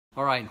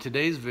Alright, in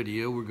today's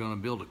video we're going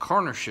to build a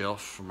corner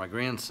shelf for my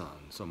grandson.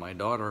 So my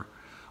daughter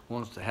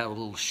wants to have a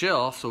little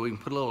shelf so we can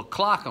put a little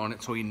clock on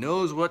it so he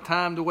knows what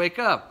time to wake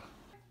up.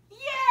 Yay,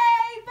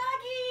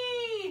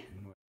 Buggy!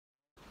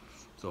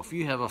 So if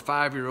you have a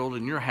 5-year-old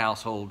in your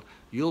household,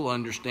 you'll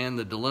understand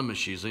the dilemma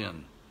she's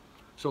in.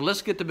 So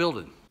let's get to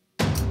building.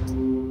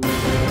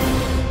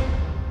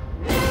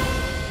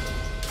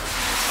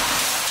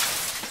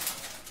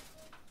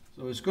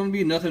 So it's going to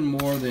be nothing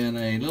more than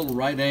a little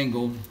right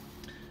angle.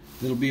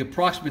 It'll be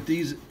approximate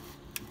these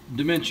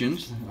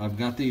dimensions. I've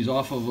got these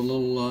off of a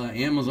little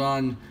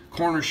Amazon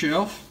corner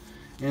shelf.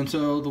 And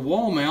so the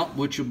wall mount,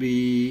 which will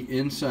be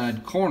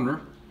inside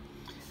corner,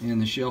 and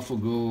the shelf will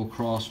go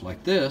across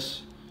like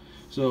this.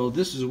 So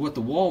this is what the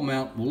wall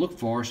mount will look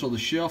for. So the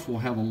shelf will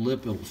have a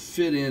lip, it'll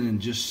fit in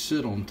and just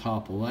sit on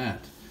top of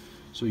that.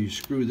 So you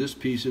screw this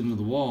piece into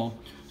the wall.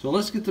 So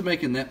let's get to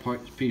making that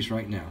piece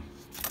right now.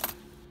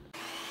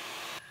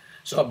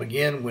 So I'll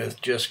begin with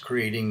just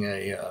creating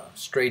a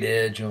straight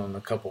edge on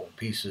a couple of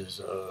pieces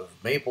of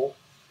maple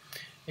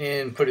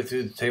and put it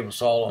through the table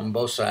saw on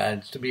both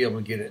sides to be able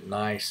to get it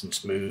nice and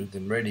smooth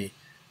and ready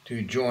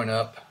to join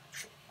up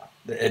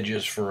the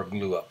edges for a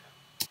glue up.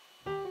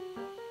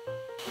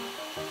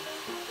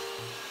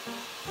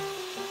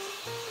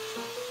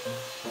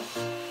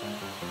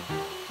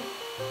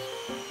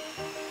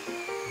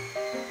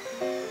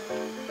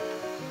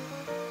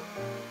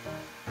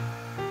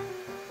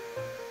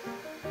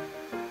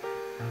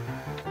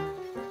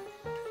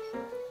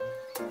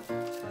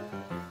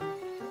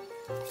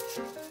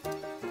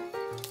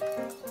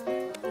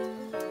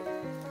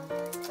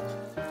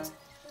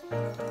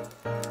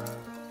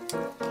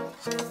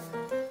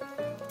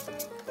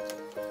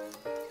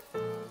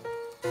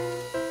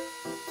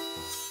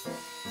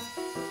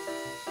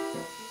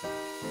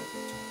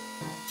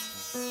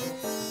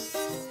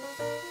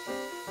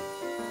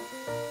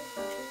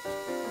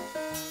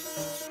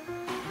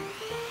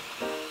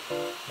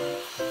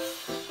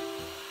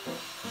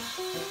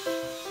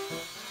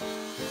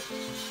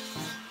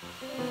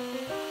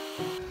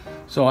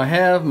 So I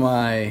have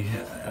my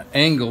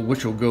angle,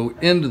 which will go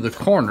into the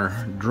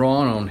corner,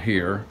 drawn on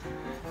here,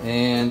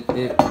 and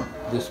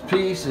this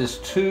piece is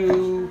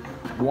too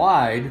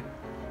wide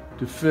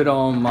to fit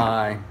on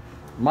my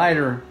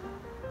miter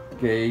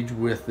gauge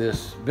with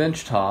this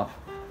bench top.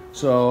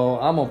 So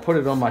I'm gonna put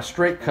it on my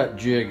straight cut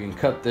jig and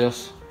cut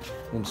this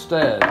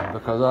instead,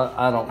 because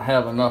I don't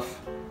have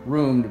enough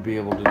room to be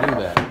able to do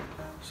that.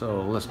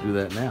 So let's do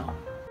that now.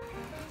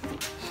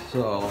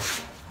 So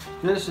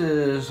this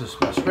is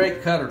a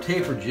straight cut or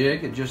taper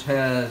jig. It just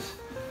has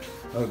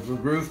a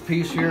groove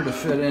piece here to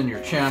fit in your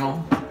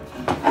channel,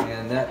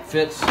 and that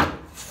fits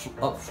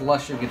up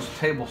flush against the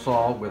table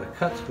saw where the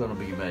cut's going to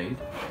be made.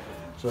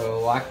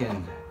 So I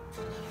can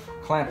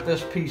clamp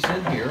this piece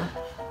in here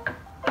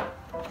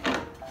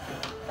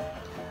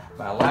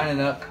by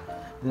lining up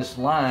this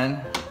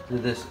line to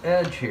this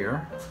edge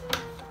here,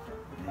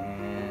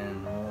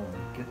 and we'll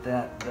get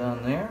that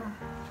done there.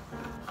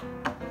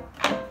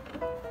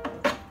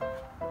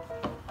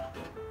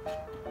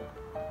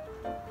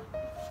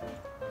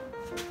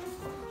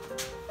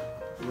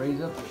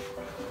 Raise up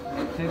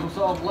the table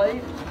saw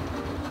blade.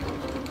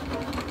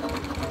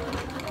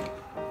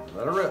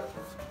 Let her rip.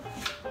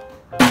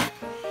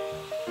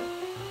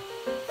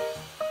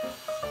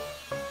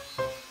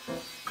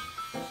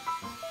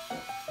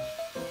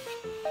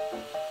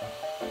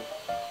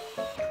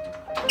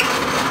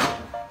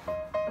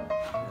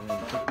 And then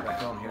put it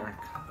back on here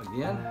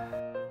again.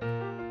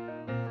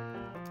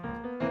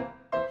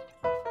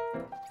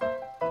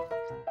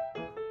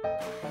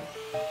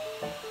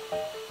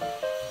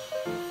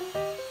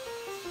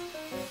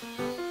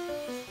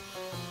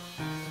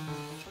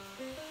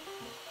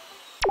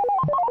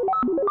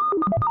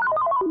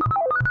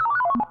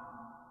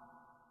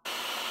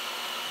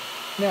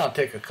 Now I'll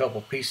take a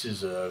couple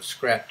pieces of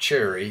scrap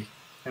cherry,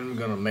 and I'm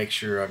going to make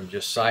sure I'm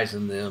just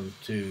sizing them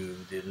to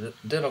the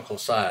identical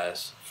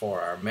size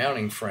for our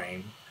mounting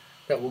frame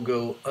that will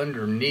go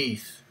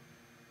underneath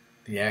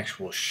the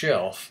actual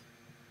shelf.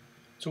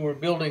 So we're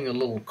building a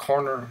little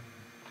corner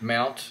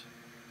mount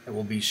that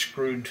will be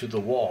screwed to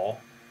the wall,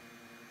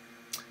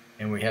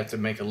 and we have to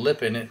make a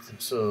lip in it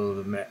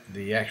so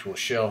the actual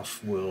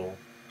shelf will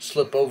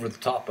slip over the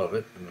top of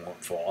it and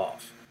won't fall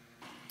off.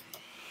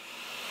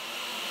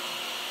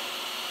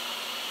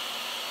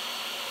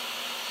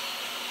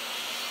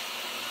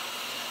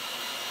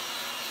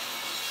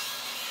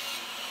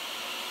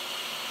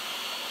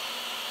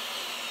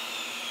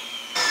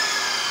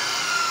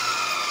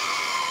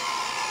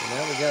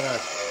 Now we got our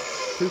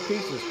two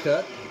pieces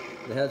cut.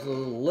 It has a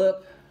little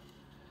lip,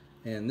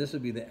 and this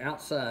will be the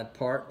outside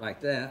part like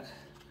that.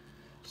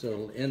 So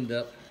it'll end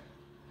up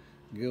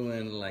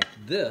going like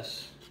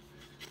this.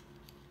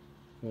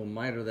 We'll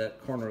miter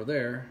that corner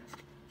there.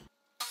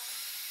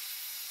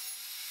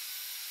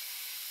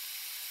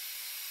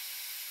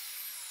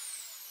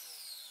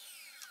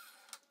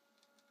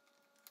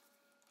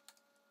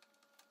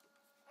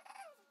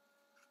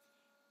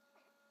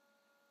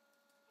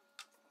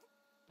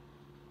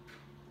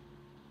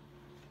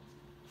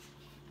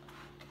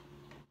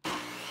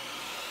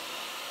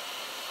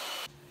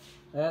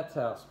 That's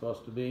how it's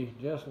supposed to be,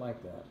 just like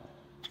that.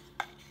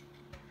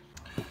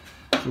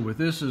 So with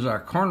this is our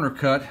corner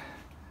cut,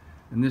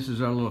 and this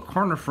is our little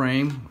corner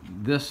frame.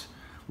 This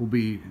will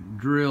be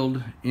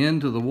drilled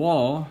into the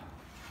wall.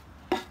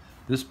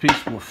 This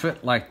piece will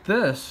fit like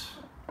this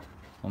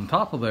on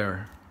top of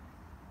there.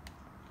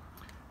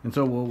 And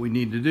so what we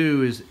need to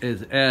do is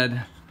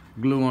add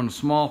glue on a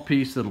small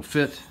piece that'll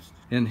fit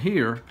in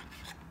here,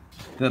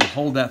 that'll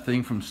hold that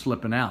thing from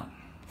slipping out.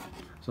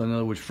 So in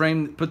other words,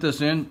 put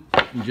this in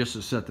and just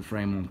to set the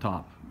frame on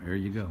top. There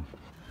you go.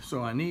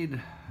 So I need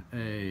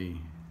a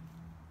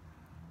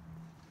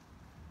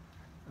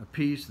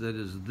piece that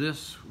is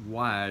this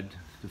wide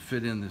to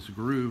fit in this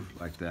groove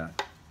like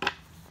that.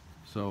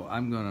 So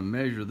I'm going to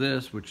measure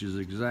this, which is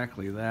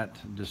exactly that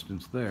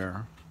distance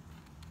there.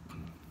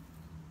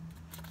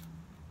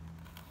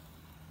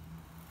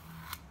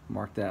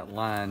 Mark that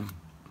line,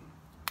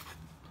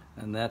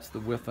 and that's the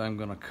width I'm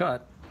going to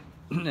cut,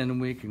 and then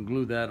we can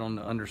glue that on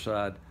the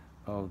underside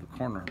of the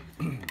corner.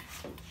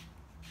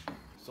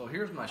 So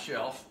here's my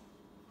shelf.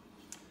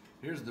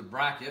 Here's the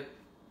bracket.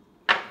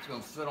 It's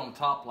going to fit on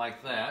top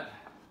like that.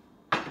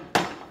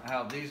 I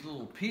have these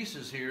little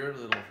pieces here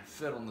that'll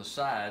fit on the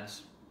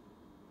sides,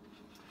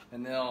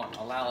 and they'll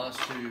allow us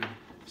to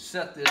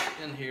set this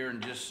in here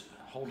and just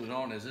hold it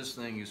on as this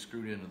thing is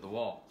screwed into the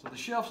wall. So the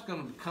shelf's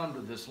going to come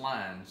to this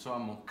line, so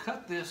I'm going to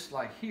cut this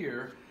like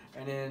here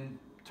and then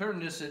turn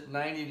this at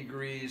 90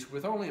 degrees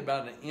with only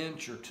about an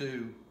inch or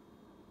two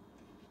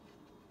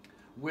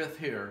width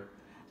here,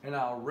 and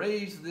I'll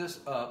raise this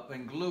up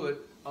and glue it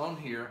on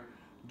here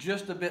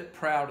just a bit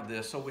proud of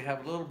this, so we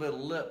have a little bit of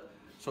lip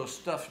so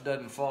stuff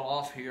doesn't fall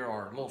off here,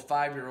 or little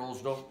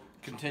 5-year-olds don't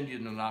continue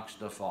to knock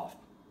stuff off.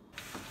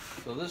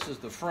 So this is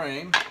the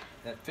frame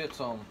that fits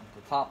on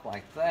the top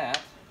like that,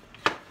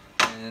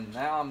 and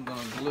now I'm going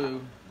to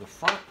glue the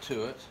front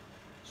to it,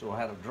 so I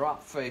had a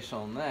drop face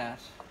on that.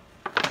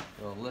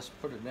 So let's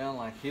put it down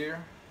like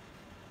here,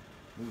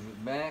 move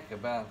it back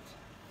about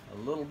a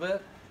little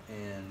bit,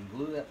 and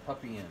glue that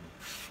puppy in.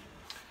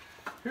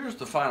 Here's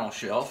the final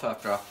shelf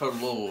after I put a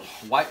little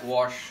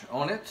whitewash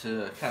on it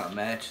to kind of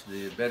match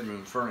the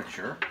bedroom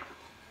furniture.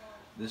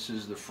 This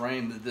is the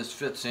frame that this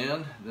fits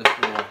in. This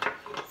will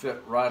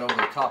fit right over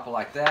the top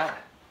like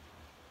that.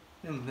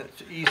 And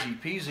that's easy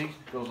peasy,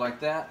 goes like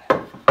that.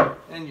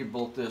 And you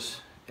bolt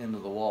this into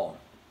the wall.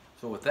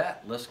 So with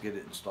that, let's get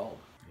it installed.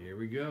 Here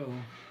we go.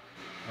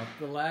 Up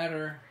the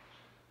ladder.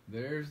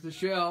 There's the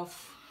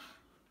shelf.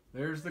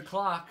 There's the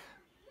clock.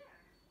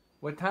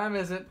 What time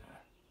is it?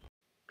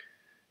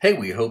 Hey,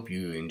 we hope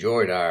you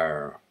enjoyed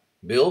our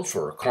build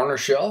for a corner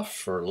shelf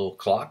for a little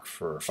clock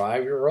for a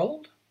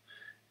 5-year-old.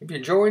 If you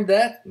enjoyed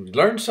that and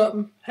learned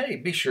something, hey,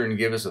 be sure and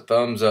give us a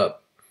thumbs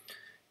up. If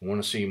you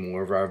want to see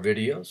more of our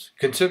videos,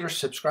 consider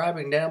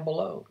subscribing down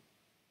below.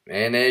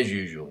 And as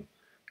usual,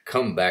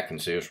 come back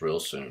and see us real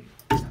soon.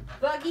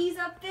 Buggy's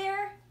up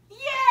there?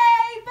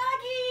 Yay,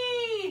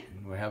 Buggy!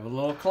 We have a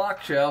little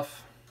clock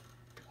shelf.